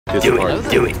Do it.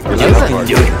 Do it.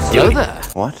 Hello there.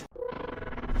 What?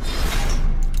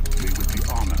 We would be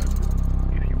honored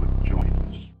if you would join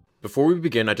us. Before we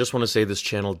begin, I just want to say this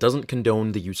channel doesn't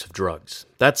condone the use of drugs.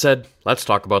 That said, let's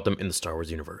talk about them in the Star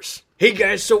Wars universe. Hey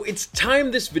guys, so it's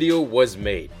time this video was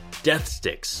made. Death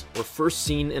Sticks were first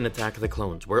seen in Attack of the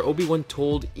Clones, where Obi-Wan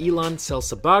told Elan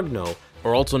Selsabagno,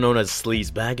 or also known as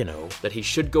Sleaze Bagano, that he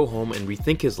should go home and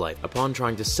rethink his life upon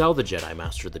trying to sell the Jedi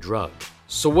Master the drug.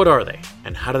 So what are they,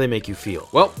 and how do they make you feel?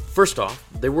 Well, first off,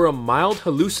 they were a mild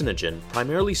hallucinogen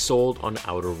primarily sold on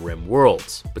Outer Rim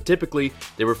worlds, but typically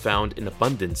they were found in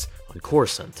abundance on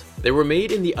Coruscant. They were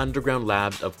made in the underground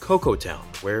labs of Cocoa Town,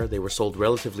 where they were sold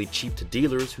relatively cheap to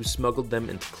dealers who smuggled them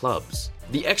into clubs.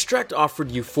 The extract offered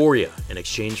euphoria in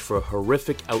exchange for a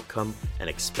horrific outcome and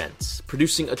expense,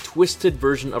 producing a twisted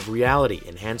version of reality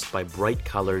enhanced by bright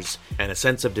colors and a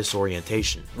sense of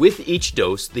disorientation. With each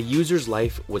dose, the user's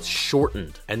life was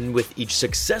shortened, and with each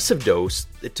successive dose,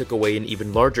 it took away an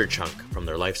even larger chunk from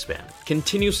their lifespan,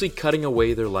 continuously cutting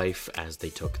away their life as they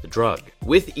took the drug.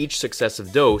 With each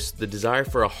successive dose, the desire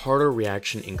for a harder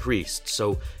reaction increased,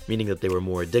 so meaning that they were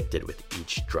more addicted with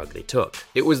each drug they took.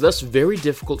 It was thus very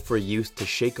difficult for a youth to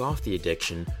shake off the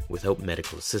addiction without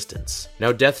medical assistance.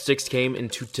 Now, Death Sticks came in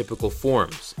two typical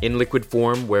forms. In liquid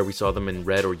form, where we saw them in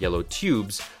red or yellow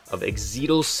tubes of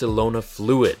acetylsilona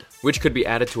fluid, which could be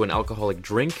added to an alcoholic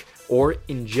drink or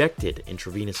injected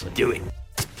intravenously. Do it.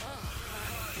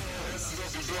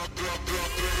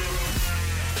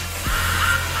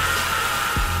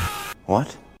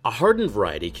 What? A hardened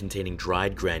variety containing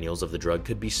dried granules of the drug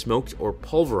could be smoked or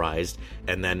pulverized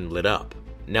and then lit up.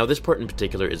 Now, this part in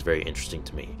particular is very interesting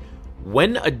to me.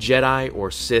 When a Jedi or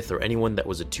Sith or anyone that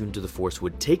was attuned to the Force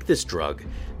would take this drug,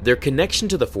 their connection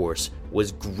to the Force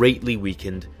was greatly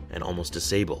weakened and almost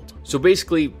disabled. So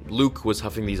basically, Luke was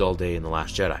huffing these all day in The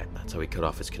Last Jedi. That's how he cut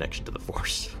off his connection to the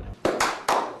Force.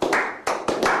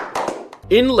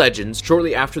 In Legends,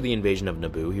 shortly after the invasion of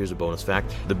Naboo, here's a bonus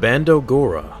fact, the Bando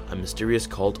Gora, a mysterious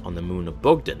cult on the moon of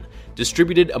Bogdan,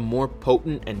 distributed a more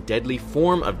potent and deadly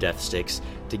form of Death Sticks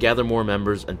to gather more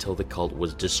members until the cult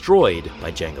was destroyed by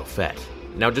Jango Fett.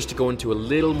 Now, just to go into a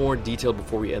little more detail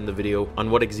before we end the video on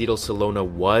what acetylsilona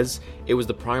was, it was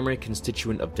the primary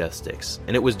constituent of Death Sticks,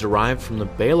 and it was derived from the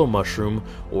balo mushroom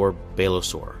or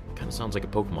balosaur. Kind of sounds like a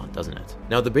Pokemon, doesn't it?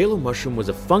 Now, the balo mushroom was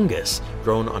a fungus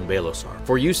grown on Balosar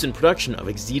for use in production of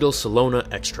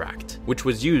acetylsilona extract, which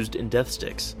was used in Death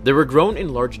Sticks. They were grown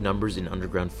in large numbers in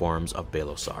underground farms of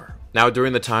Balosar. Now,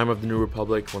 during the time of the New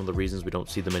Republic, one of the reasons we don't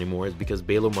see them anymore is because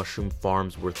balo mushroom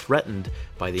farms were threatened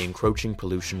by the encroaching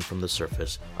pollution from the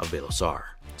surface of Balosar.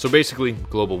 So basically,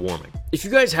 global warming. If you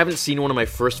guys haven't seen one of my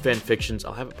first fan fictions,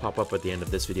 I'll have it pop up at the end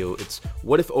of this video. It's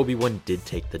What If Obi-Wan Did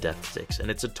Take the Death Sticks? And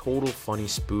it's a total funny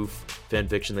spoof fan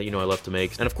fiction that I love to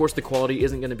make. And of course, the quality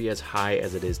isn't going to be as high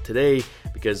as it is today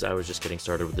because I was just getting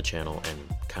started with the channel and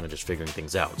kind of just figuring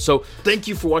things out. So thank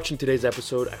you for watching today's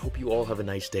episode. I hope you all have a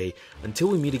nice day. Until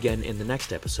we meet again in the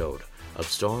next episode of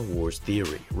Star Wars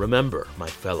Theory. Remember, my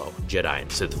fellow Jedi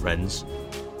and Sith friends,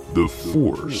 The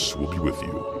Force will be with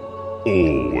you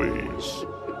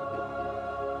always.